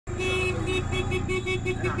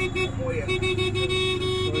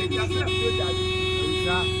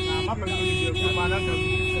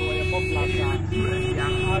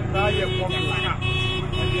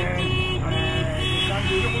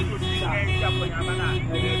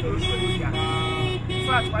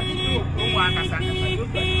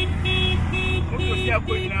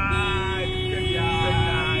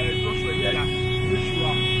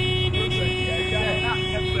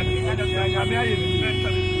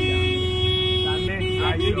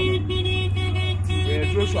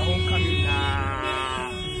Joshua homecoming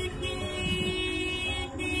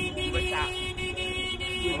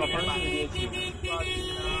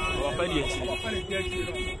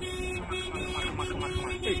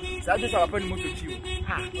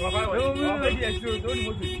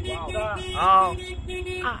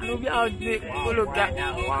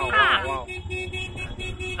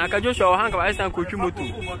Joshua hang up and coach moto.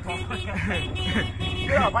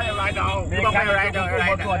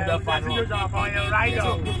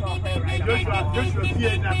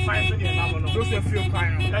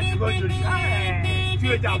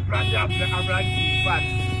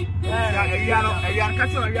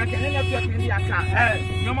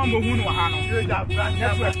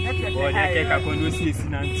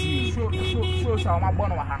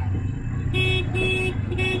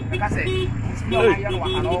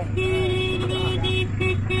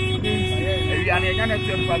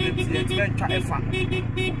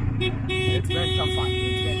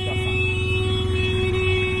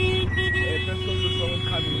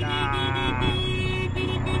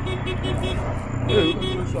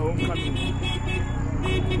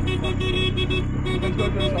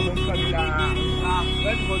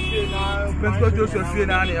 Pentecost Joshua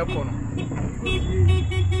na na ekono.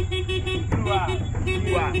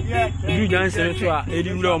 You Johnson to a edi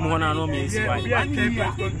wura omo na no me isi wa.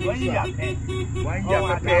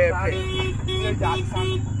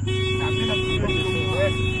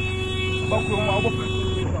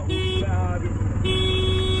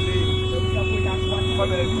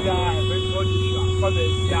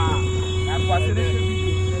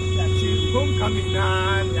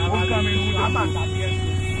 Homecoming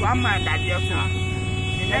one man that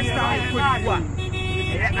next time we put one.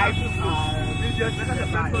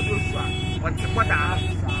 What's what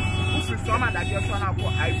who is someone that just want to go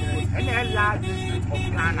and a large district of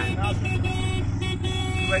Ghana.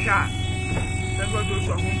 Pentecost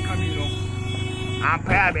Joshua homecoming. I'm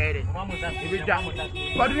proud of it.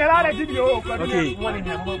 But we are ready to go. Okay.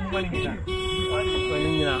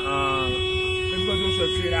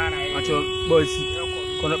 Boys,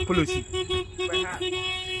 policy.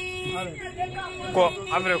 Ko,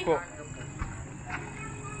 America.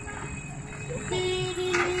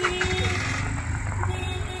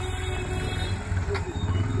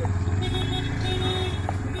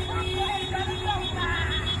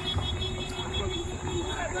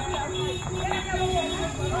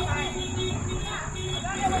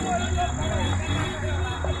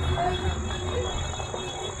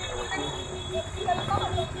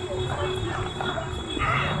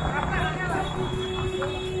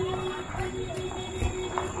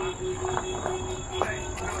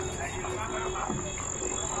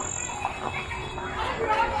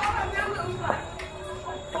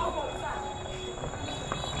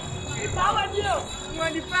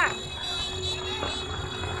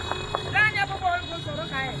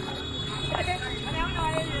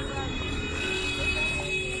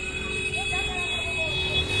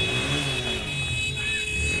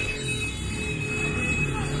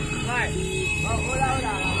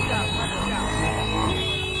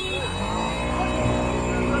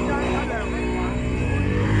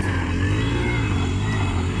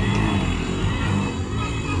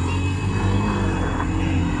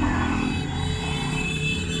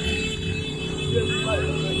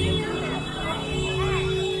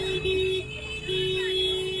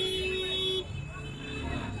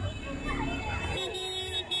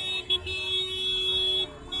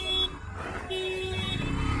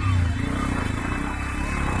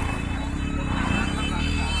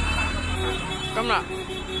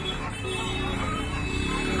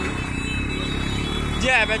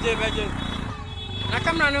 Yeah, beje. Na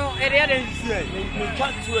camera no area dey see. Me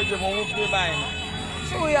chat to e mo wo play by.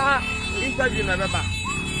 So ya interview na baba.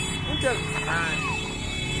 Until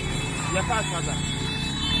ya pass mother.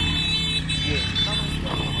 Yeah.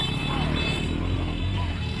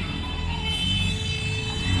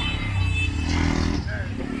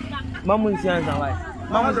 Mamu nsianza why?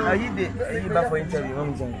 Mamu ayi ba for interview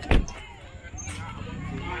mamu nsianza.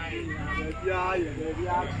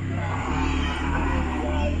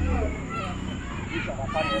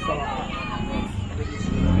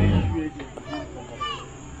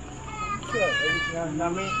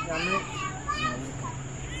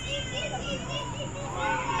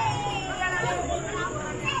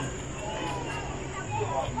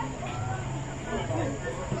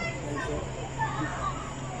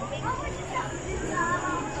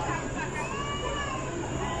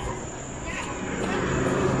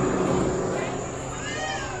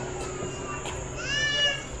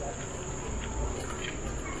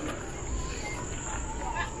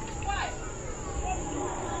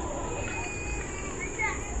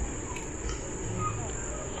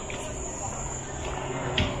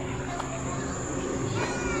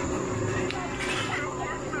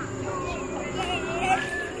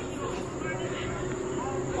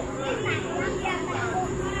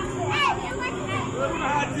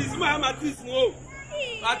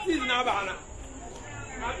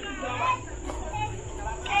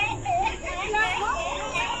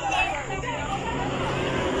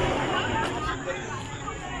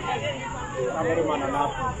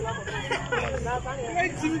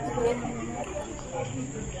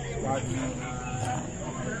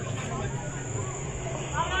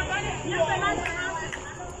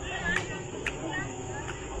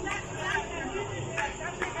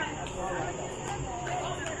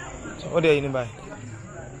 What are you in by?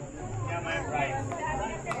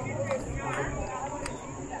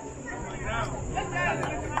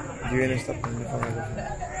 Do you understand?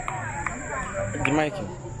 The mic.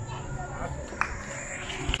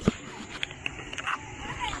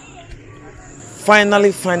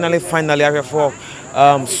 Finally, I have for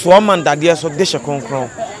Swaman that yes, so this concron.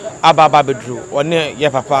 Ababa bedru one ye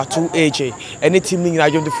papa 2AJ any team in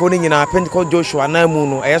ajo the phone in Pentecost Joshua na mu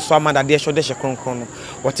no e so amanda de so de kronkron no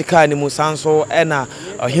wotika ni mu sanso e na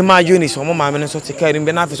hima units o mama me so tika ni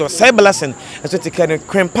be na so say blessing so tika ni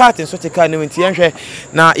cream party so tika ni nti yenhwe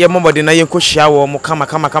na ye momode na ye nkohia wo mo kama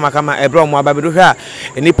ebra mo aba bedu hwa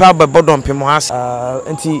enipa babodom pem ha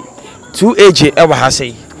nti 2AJ e wa ha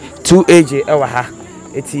sei 2AJ e wa ha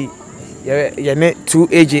eti ye ne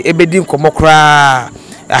 2AJ ebedi nkomokra.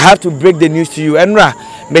 I have to break the news to you. Enra,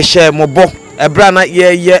 me share mobo. Ebra na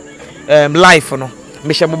ye life no.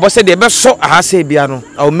 Me share mobo say the best so I say bia no.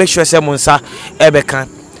 I will make sure say monsa ebe kan.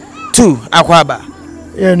 2 akwaba.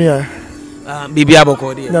 Yeah nia. Bibi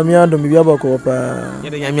aboko dey. Na me ando bibi aboko pa. Ye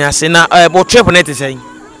de nyame ase na mo trip na te say.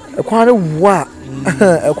 Ekwan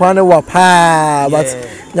wa pa but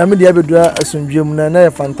nyame de abedura asundwem na na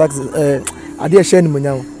fantastic ade a share ni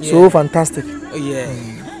munyam. So fantastic. Oh yeah.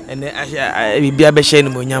 And be a beshen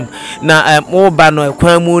monyam na more bano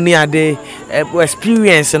kwamu ni ade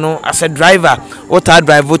experience no as a driver what I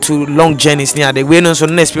drive to long journeys near the way no so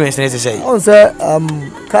no experience na say on say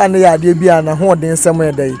car na ya de bia na ho den sem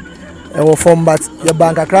e dey e wo form but ye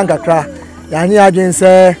banka kra ya nya adwen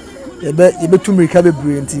say ye betu mirika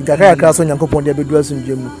bebre nti kakra so nyankopon de bedu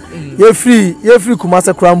asundwem ye free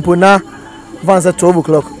kumase krampo na van say 12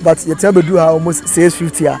 o'clock but ye tell bedu ha almost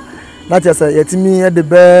 6:50 Not just yet me at the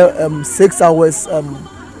bear 6 hours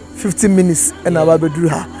 15 minutes and I will do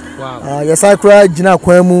her. Wow. Yes, I cry Gina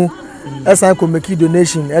Kwemu as I could make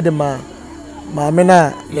donation at the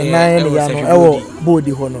Mamena the 9 year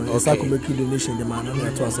body honor. Yes, I could make donation the man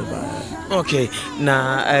okay.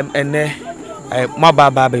 Now and my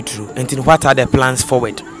baba true. And what are the plans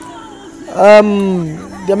forward?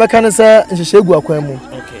 The mechanism in Shegu Kwemu.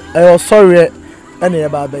 Okay. I was sorry any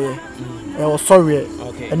about I was sorry.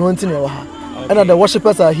 And one thing and the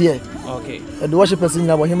worshippers are here. Okay. And the worshippers in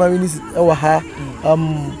our human beings our ha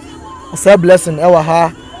say blessing our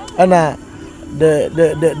ha and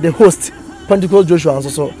the host Pentecost Joshua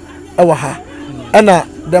also our ha and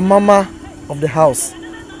the mama of the house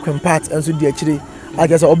Queen Pat and so the actually I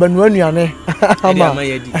guess obenwanuane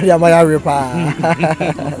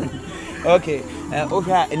okay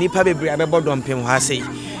okay enipa bebre abebodom pem ha sei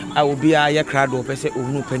I will be a crowd or person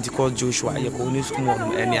who Pentecost Joshua, your own school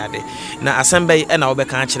any other. Now, assembly and I'll be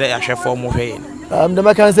cancer. I share for more. The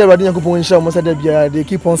mechanics Radin Kupon show most of they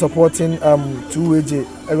keep on supporting 2AJ.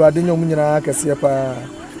 Radin Munina Casiapa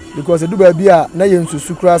because the Dubia Nayan to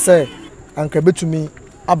Sukra say and Kabe to me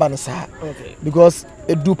Abanasa. Okay. Because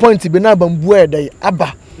it do point to be now bamboo day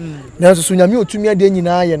Abba. Now, so Sunyami to me a day in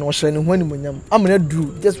iron or shining when I'm going to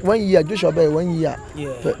do just 1 year, Joshua by 1 year.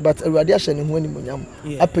 But a radiation when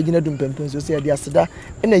I pay in a dump, so say the Asada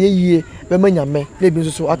in a year, when Yame, maybe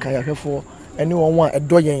so I can for anyone want a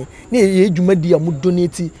doyen. Near Jumadia would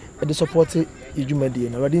donate at the support Jumadia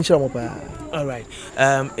and Radin Shamapa. All right.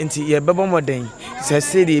 Into your Baba Modern says,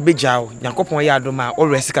 say the big jow, Yankopon Yadoma, or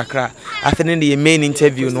Resicacra, after the main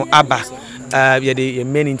interview, no Abba. The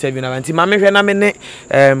main interview now. Anti Mammy Renamene,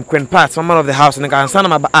 Queen Pat, someone of the house, and I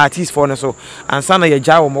son of artist for so, and son of your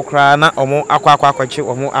jaw or more crana or more aqua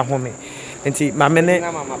or more at home. Enti mama ne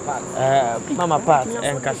mama part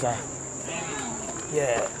enkasa.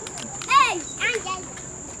 Yeah.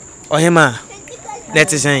 Ohima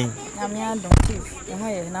let us say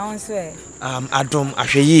Adom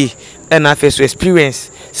ahweyi na face experience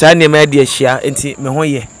sa ne ma de ahia enti me ho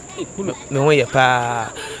ye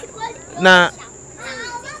pa na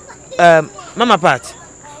mama part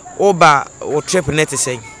oba o trip net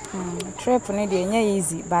say trip ne de nya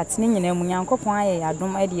easy but ne nyina mu Nyankopon aye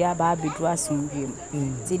Adom ade ya ba bedu asomdwem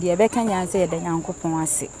ti de be kan yan say de Nyankopon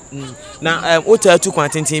ase na o ta tu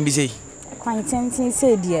kwantintin bi say kwantintin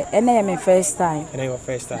say de na ya me first time your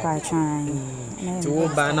first time ba try to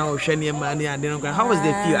ba na o hwe ne ma ne ade no how was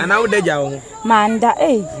the feel and how did you manda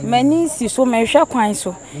mani si so me hwe kwan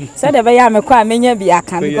so say de be ya me kwa menya bi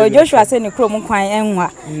aka because Joshua say ne krom kwan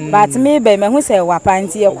enwa but me be me hu say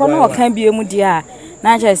wapanti e kono o kan bi emu di a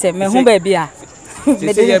na je say me hu ba bi a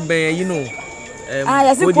me say be you know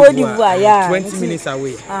yes Cote d'Ivoire yeah 20 minutes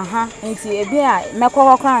away nti e bi a me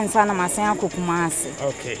kokokra ansa na masen akokuma ase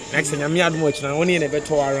okay next time me admo china woni na be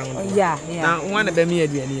to around yeah na one na be me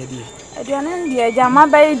aduane aduane de jama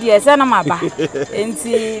ba de se na maba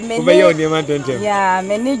nti me be yo ne ma tontem yeah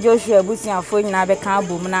me ni Joshua busuafo nyina be kan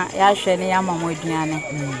abom na ya hwe ne ya mamo aduane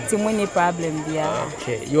nti mo ni problem dia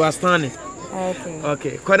okay you are standing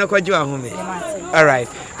okay kono kwaji wa home all right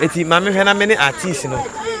eti ma me hwe na me ni artist no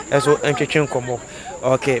eso entwetwe nkomo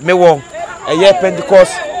okay me wo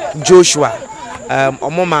Pentecost Joshua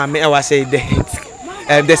omo ma me e wa say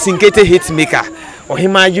the syncate hit maker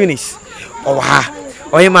Ohima Eunice ha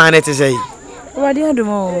Ohima na te say ready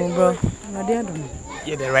adumo bro ready adumo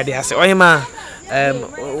yeah the ready say Ohima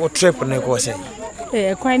o trip na ko say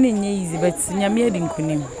kwan ni nye easy but nyame adi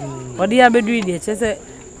nkunim odi abedu di che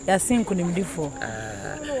ya sinkunim difo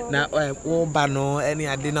na wo ba no any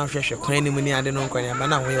ade na hwehwe kwan ni mu ni ade no nkwan ba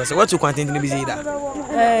na ho ye say what you content ni bi say da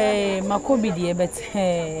makobi die but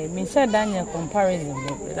me sha danya comparison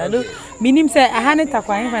do minim say ahane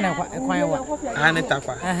takwa hin fa na kwan wa ahane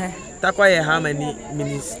takwa ye how many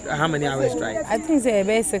minutes how many hours drive I think say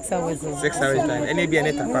about 6 hours 6 hours drive any be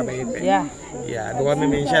any takwa be yeah do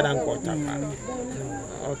me sha dan ko takwa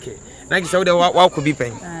okay na ki say wa ko bi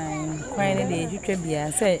pen kwan ni de twetwa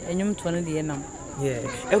bia say enyum to no de nam yeah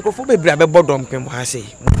enkofo bebra be bodom pem ha say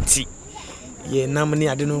ti ye nam ni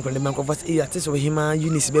ade no nkon de enkofo say ate so Ohima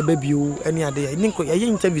Eunice be babio ani ade ni nko ye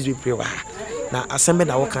interviews be pre wa na asembe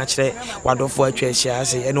na wo kan kire wadofo atwa ahia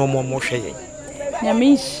say ene omo hwe ye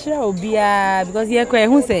nyame hira obia because ye kwa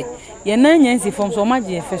hu say ye na nyansi form so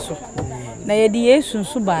maje efe so na ye di Yesu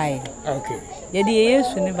nso bae okay ye di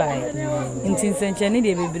Yesu ni bae ntinsenche ni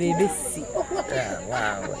de bebrebe si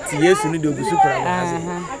wow ti Yesu ni de ogusu kura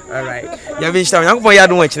ma all right ya bin shita yankopon ya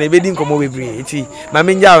do wan kire be di nkomo bebre eti ma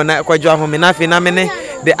me nja na kwadwo ahome na afi na me ne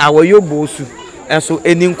de awoyobo osu enso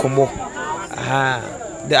eni nkomo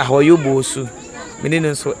de awoyobo osu me ne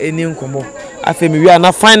nso eni nkomo afi me wi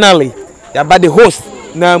na finally ya ba the host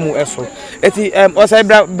na mu eso eti o say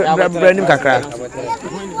bra nim kakra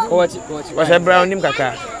o say bra nim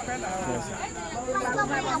kakra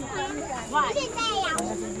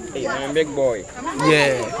hey I'm a big boy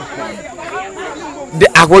yeah the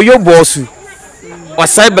agoyo bossu o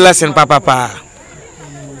say blessing papa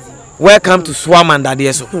welcome to Swaman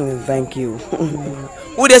dadie so thank you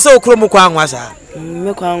wo de say okro mu kwa anwa sa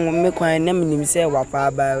me kwa na minim say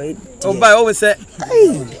wapa ba o ba o say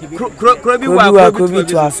kro bi wa kro bi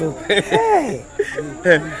to aso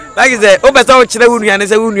like say o be say o kire wunu ya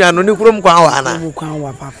say wunu no ni kro mu kwa wa na mu kwa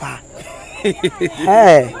wa papa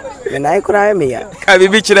na ikura me ya ka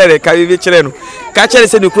bibi kire no ka kire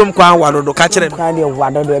say ni kro mu kwa wa do ka kire no kwa de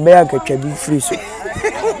wa do be ya katwa bi free so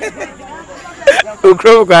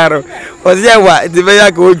okro kwaro o say wa de be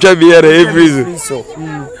ya ka o twa bi here every so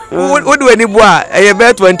wo do ani bo a e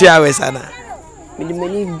be 20 hours ana me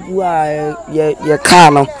many bua ye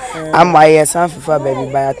car no am I sanfifa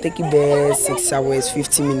baby by I take be 6 hours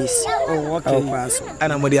 50 minutes oh okay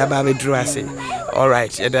ana mo dia ba be dru ase all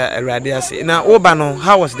right ya da radio ase na wo ba no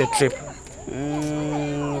how was the trip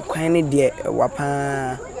kwan de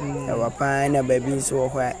wapa na baby so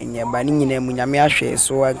ho enye ba ni nyina mu nyame ahwe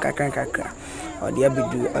so kakra o de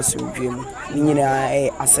abedu asomdwem ni nyina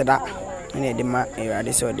aseda na de ma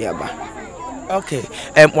ade so de aba okay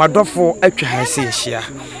wadofo atwa ha se hia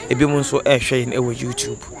ebi mu nso ehwe in ewo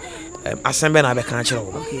YouTube asembe na be kan kire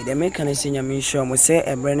wo okay the make can say nyame show mo say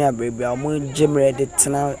ebre na abrebia mo gemre de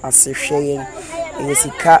tena asehwe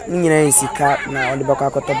yesika ni nyina yesika na ode bakwa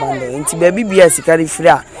akoto bando enti ba bibia sika ri free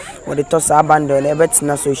a ode to sa bando na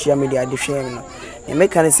ebetena social media de hwe no the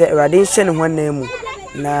make can say erade hye ne hwana mu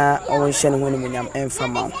na o hye ne hwana mu nyam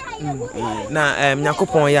emfama na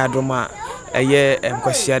nyakopon ya adoma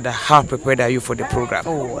how prepared are you for the program?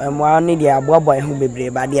 Oh, I need the boy who be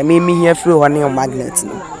brave, but they made me here through one of magnets.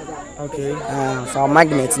 Okay. So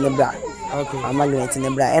magnets in the bra. Okay. A magnet in the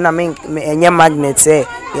bra. And I mean, any magnet say,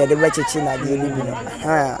 yeah, the better chin at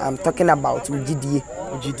the I'm talking about GD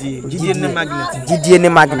GD magnet. GD any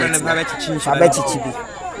magnet. I bet you chibi.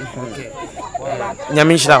 Okay.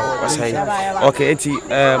 Nyamishra was saying. Okay, eti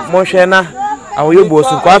Monshena, our yobo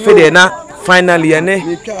so kwafe de na finally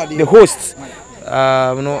the host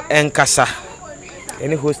no enkasa.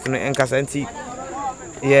 Any host no enkasa enti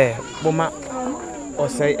yeah, Boma or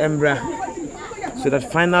say Embra. So that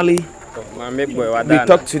finally we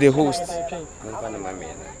talk to the host.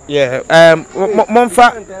 Yeah,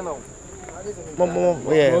 Monfa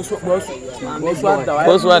yeah.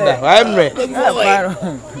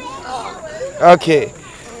 Okay.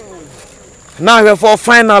 Now therefore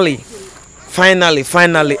finally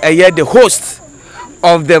I hear the host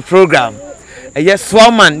of the program. I hear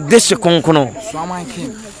Swaman Deshikonkono. Swaman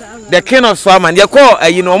King. The king of Swaman. You call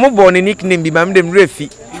you know mo born nickname bi mam dem refi.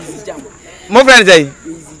 My friend say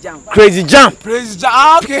Crazy Jump. Praise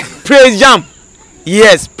Jump. Okay. Praise Jump.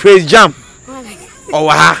 Yes, Praise Jump. Oh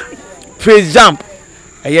ha. Praise Jump.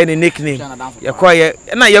 I hear the nickname. You call you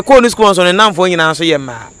na you call no school so na for nyina so ye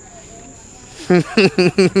ma.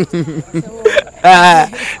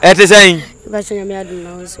 It is saying Bashanya me adum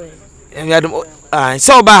na so. Me adum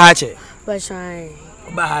so ba ha che. Bashanya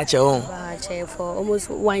Ba ha che on. ba che for almost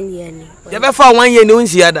 1 year ni. You be for 1 year no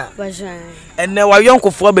nsi ada. Bashanya And now wa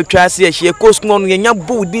yonkofo betwa ase ehie ko school no nya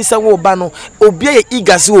bo din se wo ba no obi e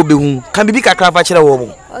igase wo be hu. Kan bibi kakra fa kire wo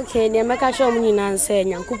mo. okay, ne meka show mu nyina nse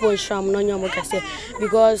Nyankopon sham no nyom kase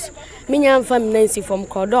because me nya mfa me nansi from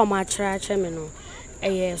kodo ma kira kire me no.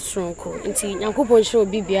 Stronko nti Nyankopon show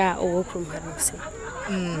bibia owo krum ha no se.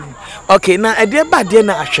 Okay, now e dey bad dey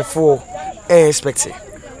na ahwefo expect.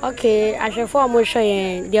 Okay, ahwefo mo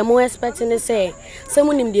hwe dey mo expecting say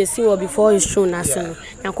munim dey see before is shown na so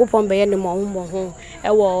Nyankopon be ye ne mo ho e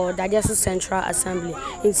wo Dajeso Central Assembly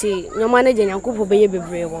nti nyoma na je Nyankopon be ye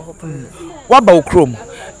bebre wo ho. What about ukrom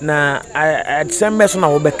na December so na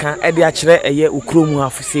wo beka e dey akire eye ukrom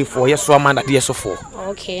afuse for ye so amanda dey so for.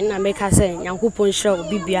 Okay, na make say Nyankopon show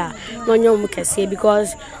bibia no nyom kase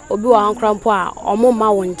because obi wa ankrampo a omo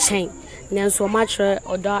ma won chen nanso ma kire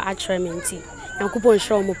odo akire menti Nyankopon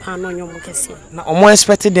show mo pa no nyom kase Na omo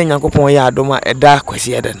expect dey Nyankopon ye adoma eda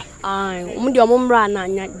kwasi ede no. Omo de omo mra na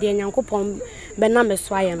de Nyankopon be na me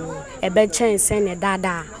so aye no e be chen sen ne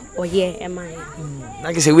dada oye e man.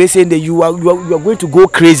 Like I say we saying that you are going to go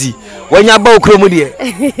crazy when you about ukrom dey.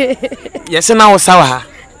 Yes na wo sawa ha.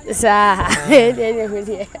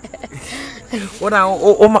 What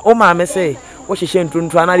I ma me say what she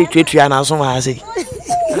ntuntu ana dey twetua na so ma say.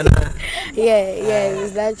 Yeah,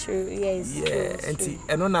 is that true? Yes. Yeah, enti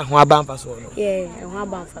eno na ho abamfa so no. Yeah, ho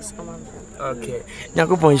abamfa so man. Okay.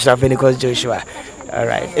 Nyakopon shira Pentecost Joshua. All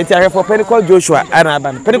right. Enti are for Pentecost Joshua ana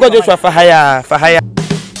ban. Pentecost Joshua for hire